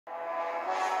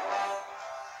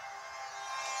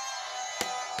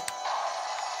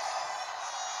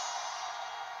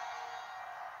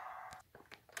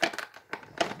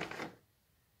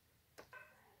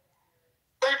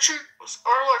Cheetos?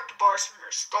 I'd like to buy some of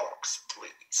your stocks,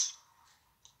 please.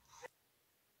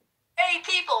 Hey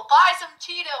people, buy some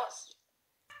Cheetos!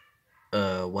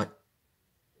 What?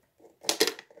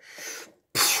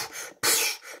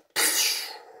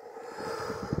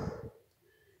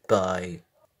 Bye.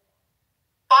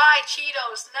 Buy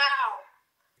Cheetos now!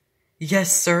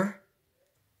 Yes, sir.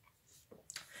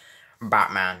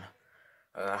 Batman.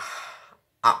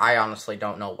 I honestly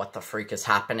don't know what the freak is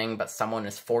happening, but someone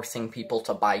is forcing people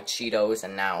to buy Cheetos,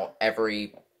 and now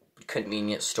every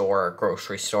convenience store or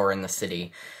grocery store in the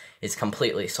city is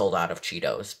completely sold out of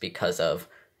Cheetos because of,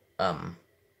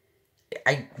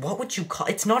 what would you call,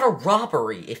 it's not a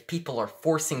robbery if people are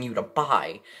forcing you to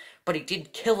buy, but he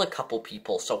did kill a couple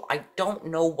people, so I don't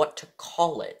know what to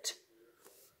call it.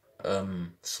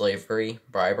 Slavery?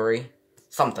 Bribery?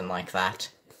 Something like that.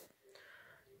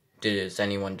 Has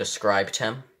anyone described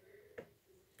him?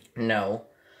 No.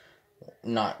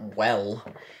 Not well.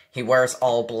 He wears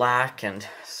all black and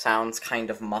sounds kind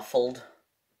of muffled.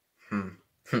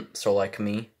 So like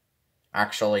me?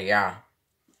 Actually, yeah.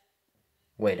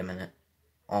 Wait a minute.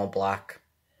 All black,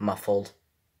 muffled,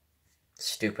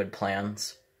 stupid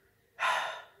plans.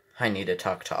 I need to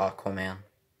talk to Aquaman.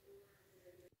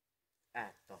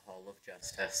 At the Hall of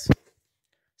Justice.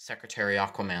 Secretary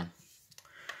Aquaman.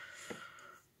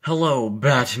 Hello,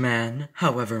 Batman.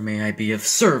 However may I be of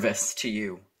service to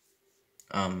you?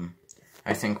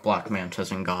 I think Black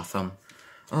Manta's in Gotham.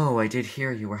 Oh, I did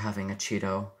hear you were having a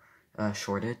Cheeto,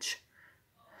 shortage.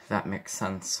 That makes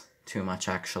sense. Too much,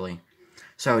 actually.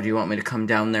 So, do you want me to come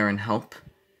down there and help?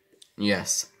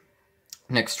 Yes.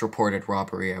 Next reported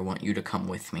robbery, I want you to come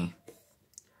with me.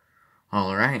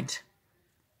 Alright.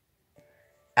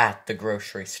 At the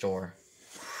grocery store.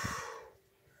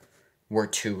 We're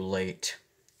too late.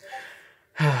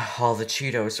 All the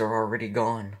Cheetos are already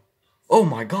gone. Oh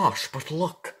my gosh, but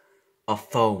look! A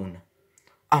phone.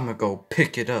 I'ma go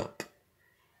pick it up.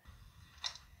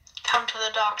 Come to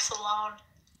the docks alone.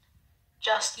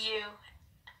 Just you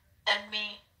and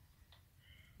me.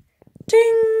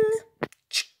 Ding!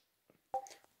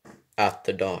 At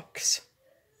the docks.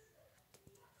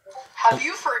 Have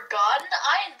you forgotten?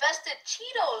 I invested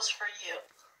Cheetos for you.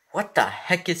 What the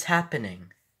heck is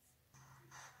happening?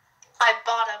 I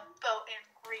bought a boat and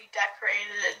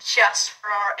redecorated it just for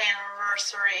our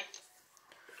anniversary.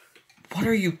 What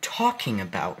are you talking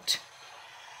about?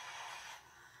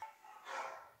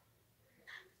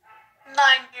 9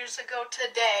 years ago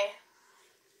today,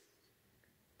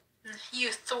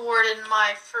 you thwarted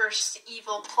my first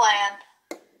evil plan.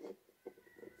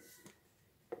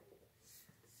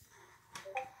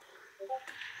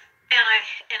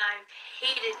 And I've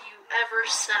hated you ever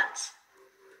since.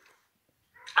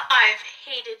 I've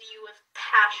hated you with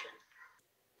passion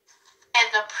and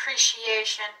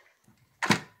appreciation.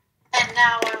 And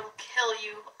now I will kill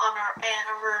you on our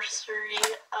anniversary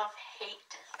of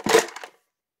hate.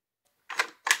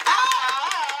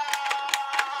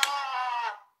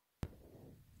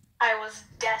 I was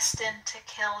destined to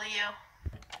kill you.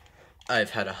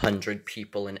 I've had 100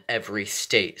 people in every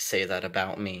state say that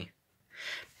about me.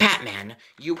 Batman,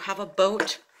 you have a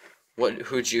boat?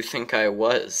 Who'd you think I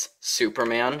was?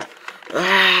 Superman?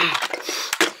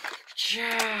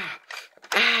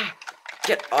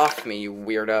 Get off me, you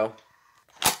weirdo.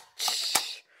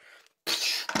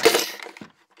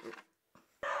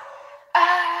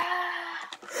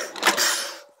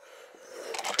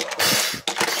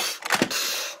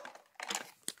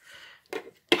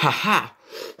 Haha!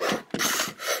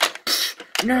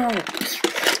 No!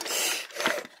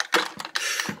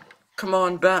 Come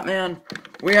on, Batman.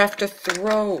 We have to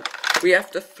throw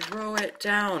it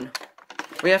down.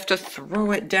 We have to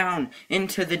throw it down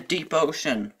into the deep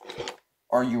ocean.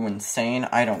 Are you insane?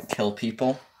 I don't kill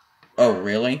people. Oh,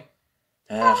 really?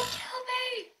 Don't kill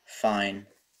me! Fine.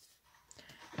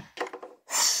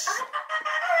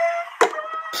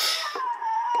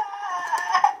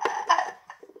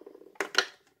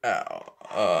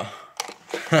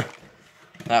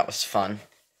 That was fun.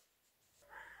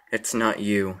 It's not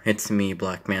you, it's me,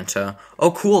 Black Manta.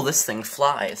 Oh cool, this thing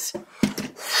flies.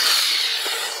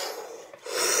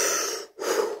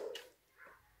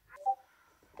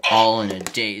 All in a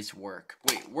day's work.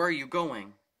 Wait, where are you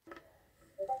going?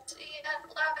 See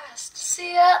at last!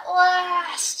 See at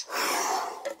last!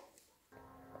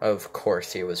 Of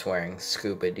course he was wearing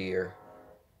scuba gear.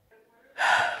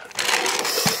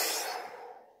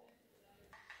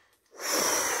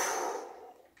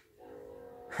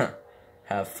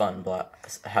 Have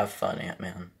fun,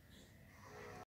 Ant-Man.